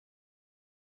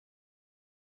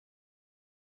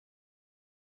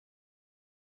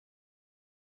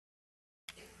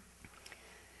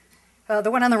The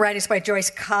one on the right is by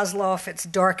Joyce Kozloff. It's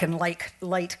Dark and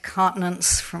Light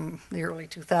Continents from the early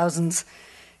 2000s.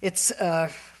 It's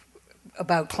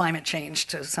about climate change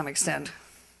to some extent.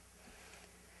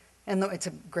 And it's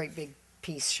a great big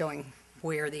piece showing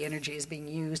where the energy is being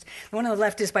used. The one on the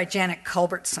left is by Janet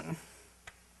Culbertson.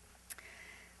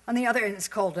 On the other end, it's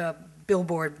called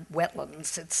Billboard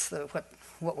Wetlands. It's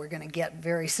what we're going to get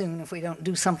very soon if we don't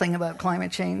do something about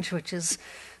climate change, which is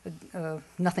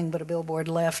nothing but a billboard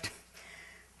left.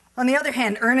 On the other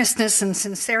hand, earnestness and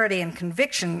sincerity and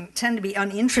conviction tend to be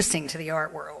uninteresting to the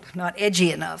art world, not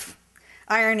edgy enough.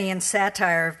 Irony and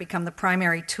satire have become the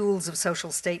primary tools of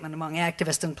social statement among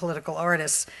activist and political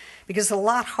artists because it's a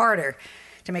lot harder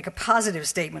to make a positive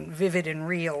statement vivid and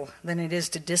real than it is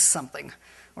to diss something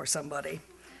or somebody.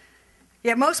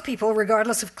 Yet most people,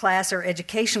 regardless of class or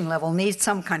education level, need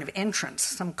some kind of entrance,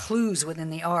 some clues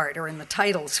within the art or in the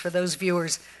titles for those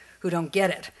viewers who don't get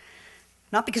it.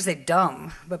 Not because they're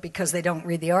dumb, but because they don't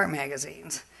read the art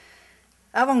magazines.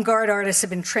 Avant-garde artists have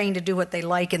been trained to do what they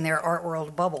like in their art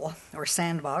world bubble or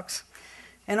sandbox,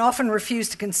 and often refuse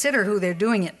to consider who they're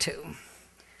doing it to.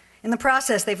 In the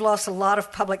process, they've lost a lot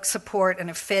of public support and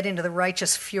have fed into the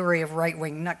righteous fury of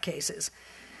right-wing nutcases.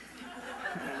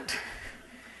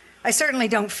 I certainly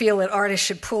don't feel that artists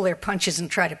should pull their punches and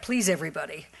try to please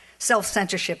everybody.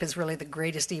 Self-censorship is really the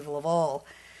greatest evil of all.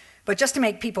 But just to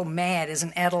make people mad is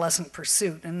an adolescent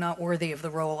pursuit and not worthy of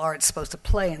the role art's supposed to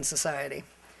play in society.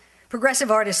 Progressive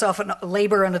artists often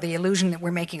labor under the illusion that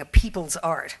we're making a people's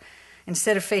art,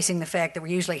 instead of facing the fact that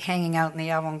we're usually hanging out in the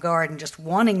avant-garde and just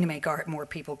wanting to make art more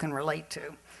people can relate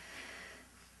to.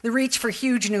 The reach for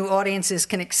huge new audiences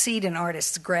can exceed an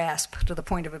artist's grasp to the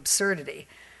point of absurdity,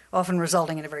 often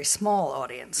resulting in a very small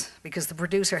audience, because the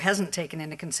producer hasn't taken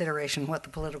into consideration what the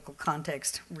political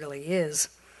context really is.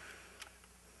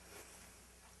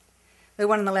 The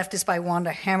one on the left is by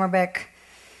Wanda Hammerbeck.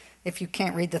 If you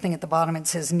can't read the thing at the bottom, it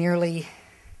says nearly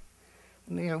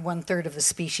 1/3 of the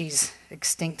species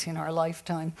extinct in our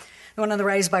lifetime. The one on the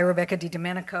right is by Rebecca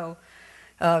DiDomenico,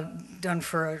 done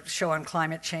for a show on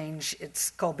climate change.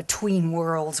 It's called Between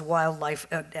Worlds, Wildlife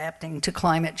Adapting to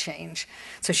Climate Change.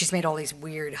 So she's made all these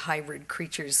weird hybrid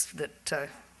creatures that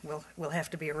will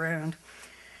have to be around.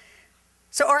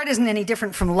 So art isn't any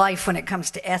different from life when it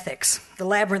comes to ethics. The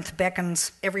labyrinth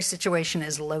beckons, every situation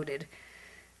is loaded.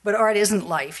 But art isn't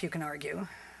life, you can argue.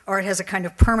 Art has a kind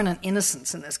of permanent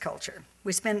innocence in this culture.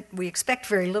 We expect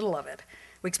very little of it.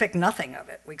 We expect nothing of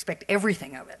it. We expect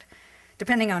everything of it,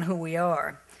 depending on who we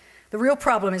are. The real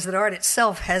problem is that art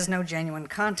itself has no genuine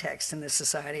context in this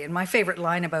society. And my favorite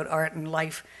line about art and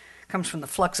life comes from the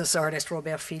Fluxus artist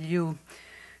Robert Filliou.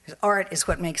 Art is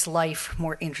what makes life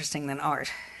more interesting than art.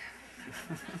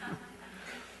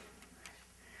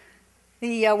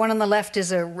 The one on the left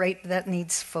is a rape that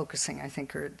needs focusing, I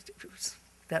think, or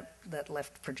that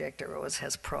left projector always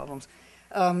has problems.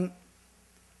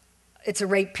 It's a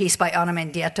rape piece by Ana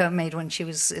Mendieta, made when she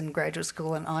was in graduate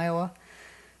school in Iowa.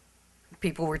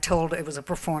 People were told it was a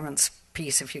performance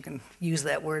piece, if you can use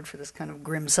that word for this kind of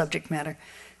grim subject matter.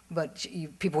 But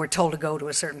people were told to go to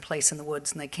a certain place in the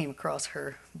woods, and they came across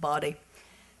her body.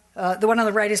 The one on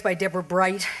the right is by Deborah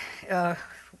Bright, a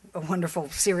wonderful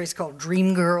series called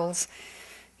Dream Girls,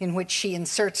 in which she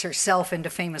inserts herself into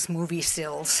famous movie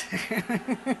stills.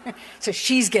 So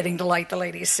she's getting to light the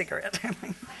lady's cigarette.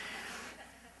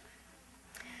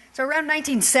 So around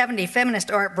 1970, feminist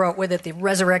art brought with it the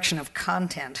resurrection of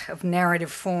content, of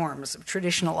narrative forms, of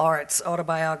traditional arts,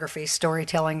 autobiography,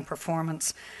 storytelling,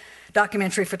 performance,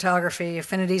 documentary photography,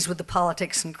 affinities with the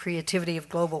politics and creativity of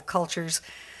global cultures,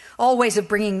 all ways of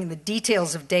bringing the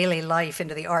details of daily life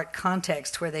into the art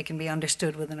context where they can be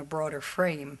understood within a broader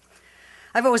frame.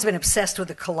 I've always been obsessed with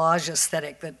the collage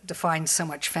aesthetic that defines so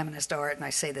much feminist art, and I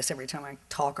say this every time I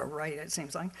talk or write, it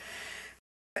seems like.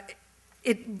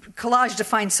 Collage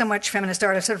defines so much feminist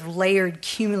art as sort of layered,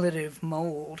 cumulative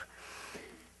mode.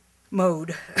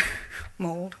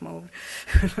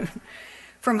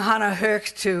 From Hannah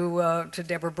Höch to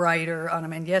Deborah Bright or Ana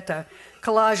Mendieta,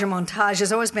 collage or montage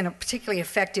has always been a particularly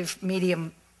effective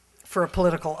medium for a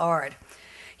political art.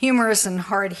 Humorous and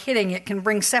hard-hitting, it can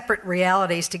bring separate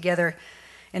realities together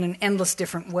in an endless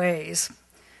different ways.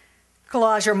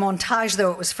 Collage or montage,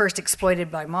 though it was first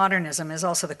exploited by modernism, is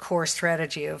also the core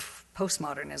strategy of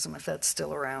postmodernism, if that's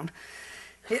still around.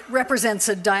 It represents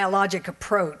a dialogic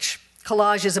approach.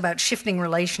 Collage is about shifting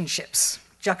relationships,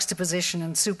 juxtaposition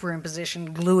and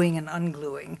superimposition, gluing and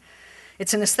ungluing.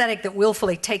 It's an aesthetic that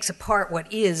willfully takes apart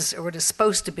what is or what is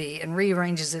supposed to be and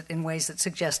rearranges it in ways that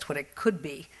suggest what it could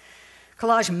be.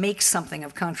 Collage makes something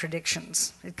of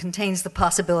contradictions. It contains the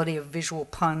possibility of visual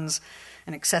puns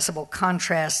and accessible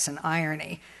contrasts and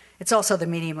irony. It's also the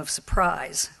medium of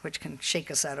surprise, which can shake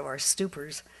us out of our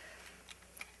stupors.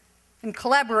 And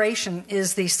collaboration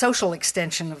is the social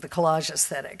extension of the collage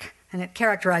aesthetic, and it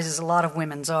characterizes a lot of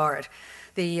women's art.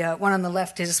 The one on the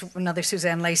left is another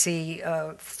Suzanne Lacey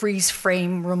freeze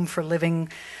frame room for living.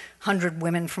 100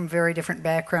 women from very different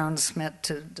backgrounds met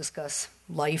to discuss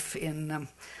life in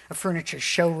a furniture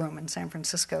showroom in San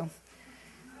Francisco.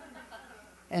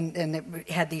 And it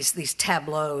had these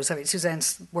tableaus. I mean,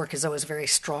 Suzanne's work is always very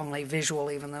strongly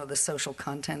visual, even though the social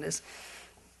content is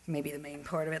maybe the main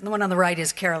part of it. And the one on the right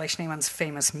is Carolee Schneemann's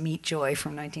famous Meat Joy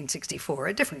from 1964,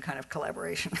 a different kind of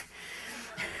collaboration.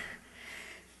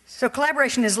 So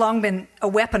collaboration has long been a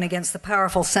weapon against the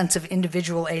powerful sense of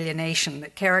individual alienation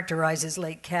that characterizes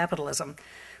late capitalism,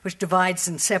 which divides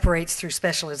and separates through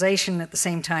specialization at the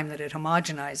same time that it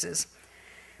homogenizes.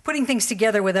 Putting things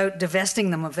together without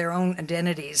divesting them of their own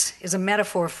identities is a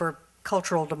metaphor for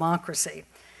cultural democracy,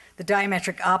 the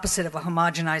diametric opposite of a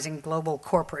homogenizing global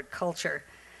corporate culture.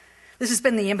 This has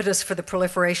been the impetus for the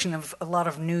proliferation of a lot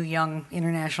of new, young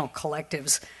international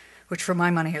collectives, which for my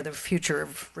money are the future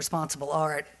of responsible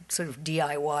art, sort of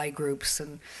DIY groups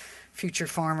and future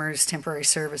farmers, temporary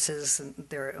services, and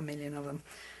there are a million of them,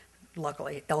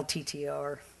 luckily,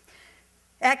 LTTR.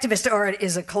 Activist art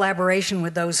is a collaboration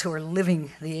with those who are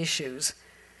living the issues.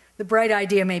 The bright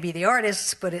idea may be the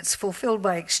artist's, but it's fulfilled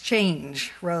by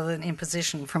exchange rather than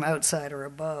imposition from outside or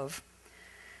above.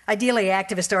 Ideally,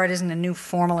 activist art isn't a new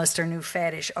formalist or new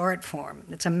faddish art form.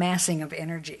 It's a massing of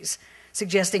energies,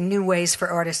 suggesting new ways for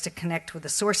artists to connect with the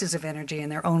sources of energy in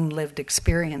their own lived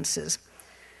experiences.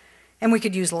 And we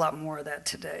could use a lot more of that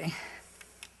today.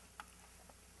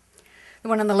 The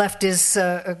one on the left is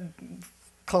a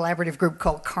collaborative group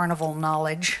called Carnival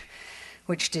Knowledge,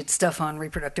 which did stuff on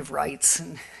reproductive rights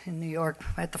in New York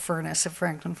at the Furnace, at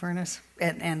Franklin Furnace,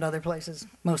 and other places,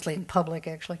 mostly in public,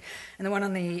 actually. And the one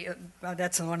on the,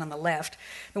 that's the one on the left.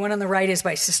 The one on the right is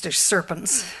by Sister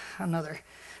Serpents, another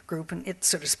group, and it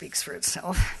sort of speaks for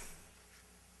itself.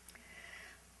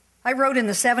 I wrote in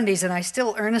the 70s, and I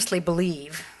still earnestly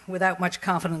believe, without much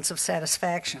confidence of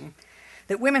satisfaction,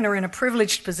 that women are in a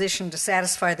privileged position to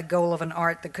satisfy the goal of an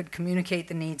art that could communicate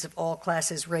the needs of all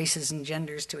classes, races, and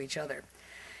genders to each other,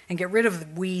 and get rid of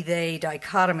the we-they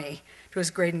dichotomy to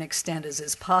as great an extent as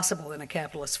is possible in a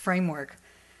capitalist framework.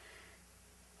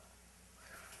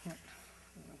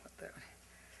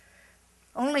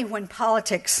 Only when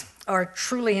politics are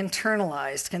truly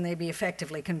internalized can they be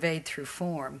effectively conveyed through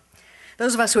form.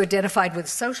 Those of us who identified with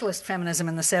socialist feminism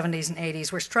in the 70s and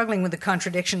 80s were struggling with the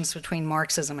contradictions between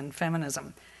Marxism and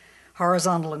feminism,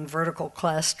 horizontal and vertical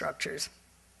class structures.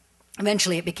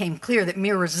 Eventually, it became clear that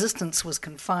mere resistance was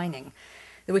confining,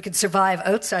 that we could survive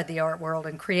outside the art world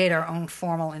and create our own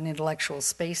formal and intellectual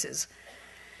spaces.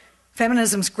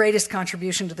 Feminism's greatest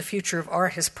contribution to the future of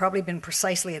art has probably been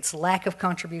precisely its lack of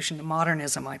contribution to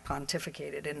modernism, I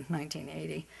pontificated in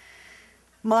 1980.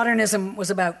 Modernism was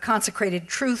about consecrated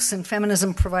truths, and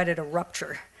feminism provided a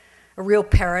rupture, a real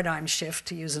paradigm shift,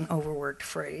 to use an overworked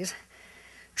phrase.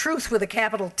 Truth with a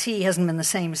capital T hasn't been the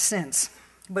same since,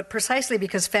 but precisely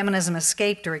because feminism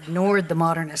escaped or ignored the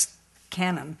modernist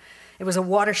canon, it was a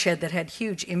watershed that had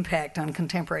huge impact on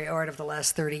contemporary art of the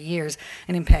last 30 years,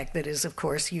 an impact that is, of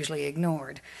course, usually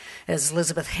ignored. As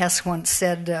Elizabeth Hess once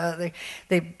said,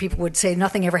 people would say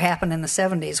nothing ever happened in the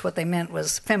 70s. What they meant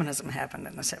was feminism happened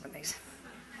in the 70s.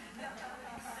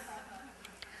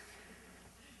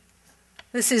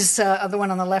 This is the one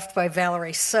on the left by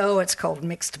Valerie So. It's called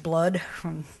Mixed Blood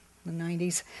from the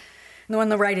 90s. And the one on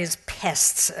the right is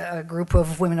Pests, a group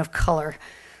of women of color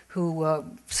who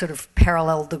sort of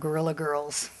paralleled the Guerrilla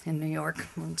Girls in New York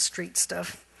on street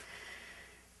stuff.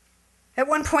 At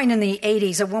one point in the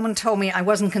 80s, a woman told me I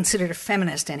wasn't considered a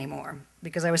feminist anymore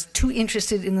because I was too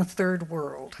interested in the third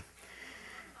world.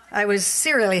 I was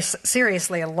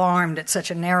seriously alarmed at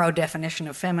such a narrow definition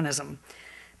of feminism,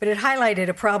 but it highlighted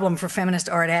a problem for feminist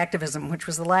art activism, which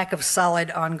was the lack of solid,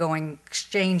 ongoing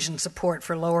exchange and support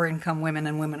for lower-income women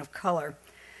and women of color,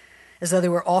 as though they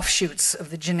were offshoots of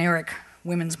the generic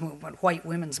women's movement, white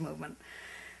women's movement,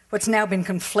 what's now been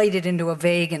conflated into a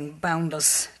vague and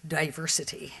boundless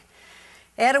diversity.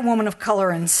 Add a woman of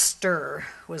color and stir,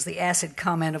 was the acid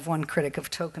comment of one critic of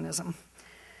tokenism.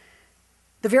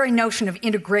 The very notion of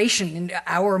integration into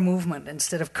our movement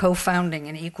instead of co-founding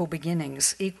and equal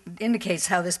beginnings indicates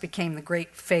how this became the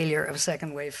great failure of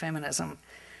second-wave feminism.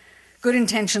 Good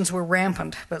intentions were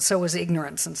rampant, but so was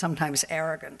ignorance and sometimes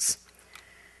arrogance.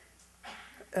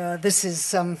 This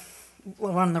is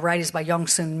one on the right is by Young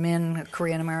Soon Min, a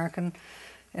Korean-American,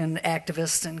 an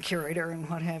activist and curator and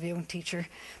what have you, and teacher.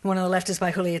 The one on the left is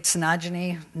by Juliet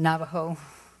Sinajani, Navajo.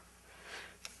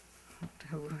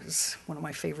 who is one of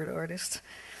my favorite artists.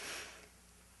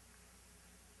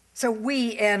 So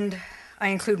we, and I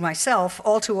include myself,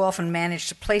 all too often manage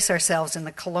to place ourselves in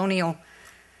the colonial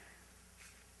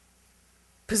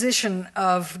position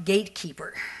of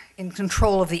gatekeeper, in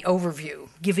control of the overview,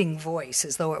 giving voice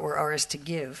as though it were ours to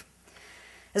give.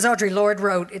 As Audre Lorde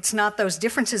wrote, it's not those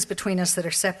differences between us that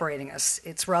are separating us.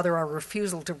 It's rather our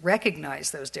refusal to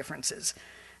recognize those differences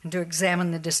and to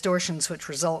examine the distortions which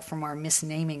result from our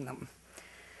misnaming them.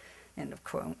 End of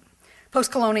quote.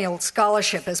 Post-colonial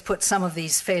scholarship has put some of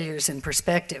these failures in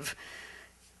perspective,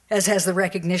 as has the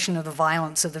recognition of the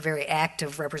violence of the very act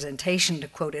of representation, to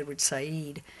quote Edward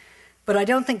Said. But I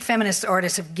don't think feminist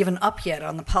artists have given up yet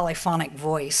on the polyphonic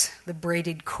voice, the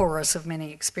braided chorus of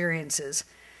many experiences.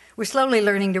 We're slowly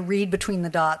learning to read between the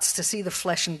dots, to see the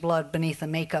flesh and blood beneath the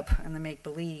makeup and the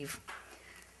make-believe.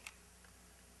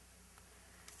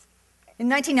 In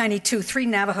 1992, 3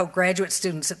 Navajo graduate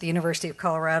students at the University of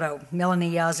Colorado,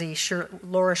 Melanie Yazzie,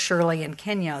 Laura Shirley, and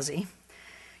Ken Yazzie,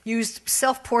 used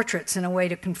self-portraits in a way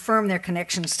to confirm their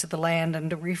connections to the land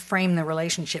and to reframe the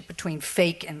relationship between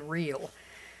fake and real.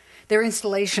 Their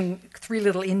installation, 3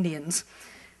 Little Indians,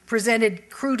 presented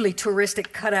crudely touristic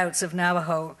cutouts of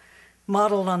Navajo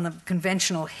modeled on the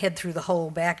conventional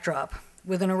head-through-the-hole backdrop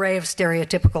with an array of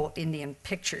stereotypical Indian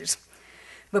pictures.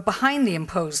 But behind the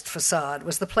imposed facade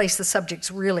was the place the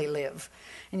subjects really live.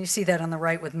 And you see that on the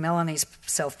right with Melanie's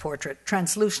self-portrait,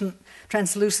 translucent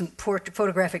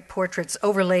photographic portraits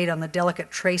overlaid on the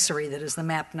delicate tracery that is the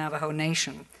mapped Navajo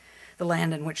Nation, the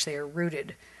land in which they are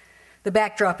rooted. The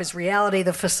backdrop is reality,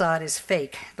 the facade is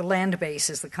fake. The land base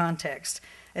is the context,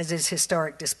 as is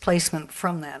historic displacement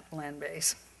from that land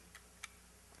base.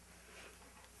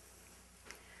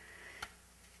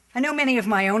 I know many of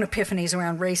my own epiphanies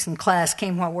around race and class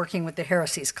came while working with the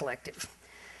Heresies Collective.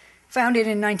 Founded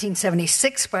in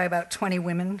 1976 by about 20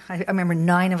 women. I remember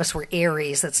 9 of us were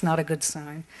Aries. That's not a good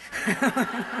sign.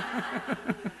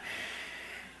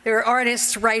 There were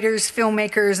artists, writers,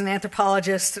 filmmakers, and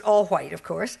anthropologists, all white, of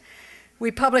course. We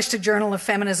published a journal of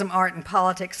feminism, art, and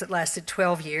politics that lasted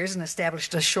 12 years and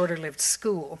established a shorter-lived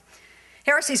school.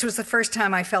 Heresies was the first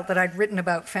time I felt that I'd written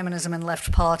about feminism and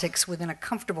left politics within a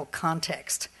comfortable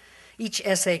context. Each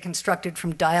essay constructed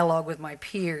from dialogue with my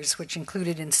peers, which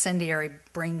included incendiary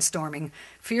brainstorming,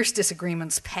 fierce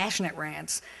disagreements, passionate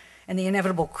rants, and the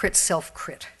inevitable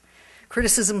self-crit.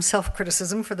 Criticism,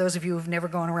 self-criticism, for those of you who've never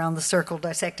gone around the circle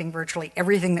dissecting virtually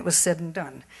everything that was said and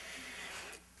done.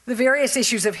 The various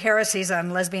issues of heresies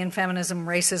on lesbian feminism,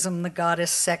 racism, the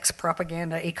goddess, sex,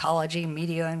 propaganda, ecology,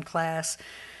 media and class,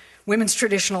 women's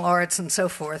traditional arts, and so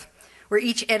forth, were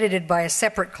each edited by a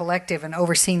separate collective and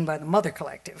overseen by the Mother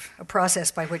Collective, a process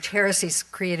by which heresies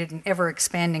created an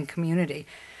ever-expanding community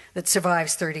that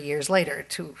survives 30 years later.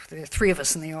 There are 3 of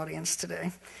us in the audience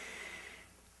today.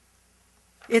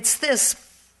 It's this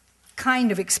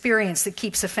kind of experience that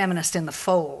keeps a feminist in the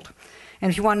fold. And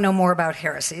if you want to know more about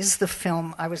heresies, the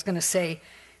film, I was going to say,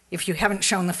 if you haven't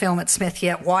shown the film at Smith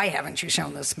yet, why haven't you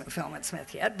shown this film at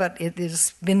Smith yet? But it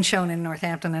has been shown in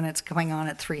Northampton, and it's coming on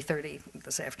at 3:30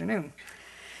 this afternoon.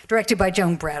 Directed by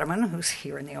Joan Brademan, who's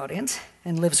here in the audience,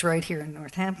 and lives right here in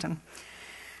Northampton.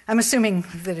 I'm assuming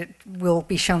that it will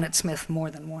be shown at Smith more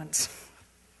than once.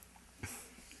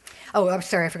 Oh, I'm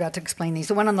sorry, I forgot to explain these.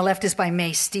 The one on the left is by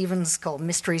Mae Stevens, called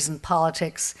Mysteries in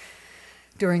Politics.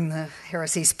 During the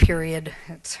heresies period,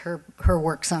 it's her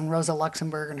works on Rosa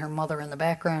Luxemburg and her mother in the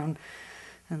background,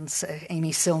 and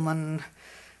Amy Silman,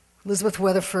 Elizabeth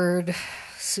Weatherford,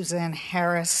 Suzanne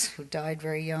Harris, who died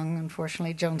very young,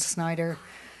 unfortunately, Joan Snyder,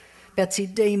 Betsy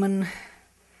Damon,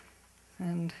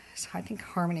 and I think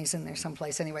Harmony's in there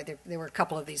someplace. Anyway, there were a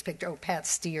couple of these pictures. Oh, Pat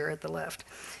Steer at the left.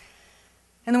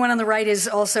 And the one on the right is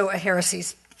also a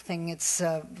heresies thing. It's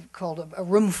called A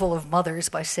Room Full of Mothers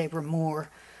by Sabra Moore,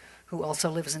 who also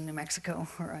lives in New Mexico,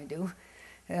 where I do.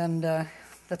 And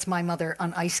that's my mother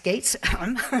on ice skates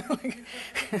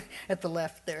at the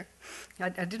left there. I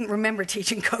didn't remember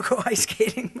teaching Coco ice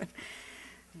skating. But